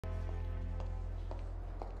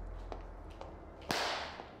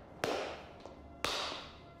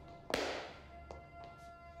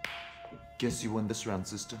Guess you won this round,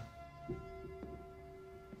 sister.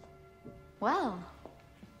 Well,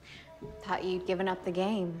 thought you'd given up the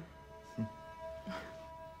game.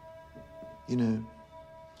 You know,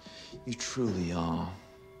 you truly are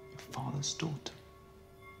your father's daughter.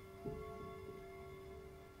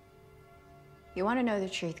 You want to know the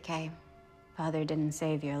truth, Kay? Father didn't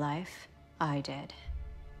save your life. I did.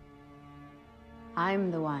 I'm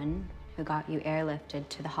the one who got you airlifted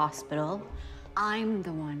to the hospital. I'm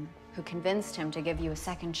the one who convinced him to give you a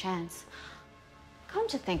second chance. Come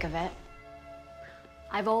to think of it,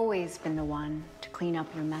 I've always been the one to clean up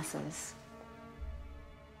your messes.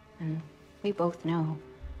 And we both know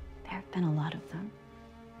there have been a lot of them.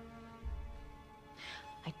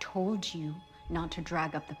 I told you not to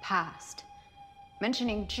drag up the past.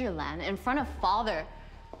 Mentioning Julian in front of Father.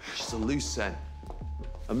 She's a loose end.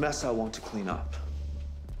 A mess I want to clean up.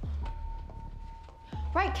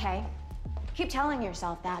 Right, Kay. Keep telling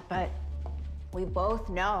yourself that, but we both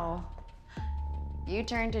know you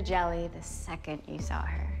turned to jelly the second you saw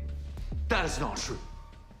her. That is not true.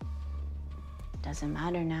 Doesn't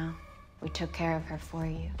matter now. We took care of her for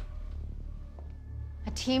you.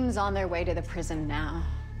 A team's on their way to the prison now.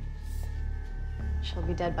 She'll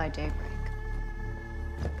be dead by daybreak.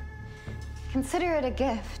 Consider it a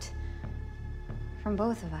gift from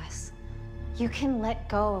both of us. You can let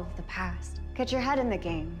go of the past, get your head in the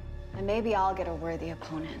game, and maybe I'll get a worthy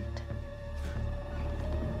opponent.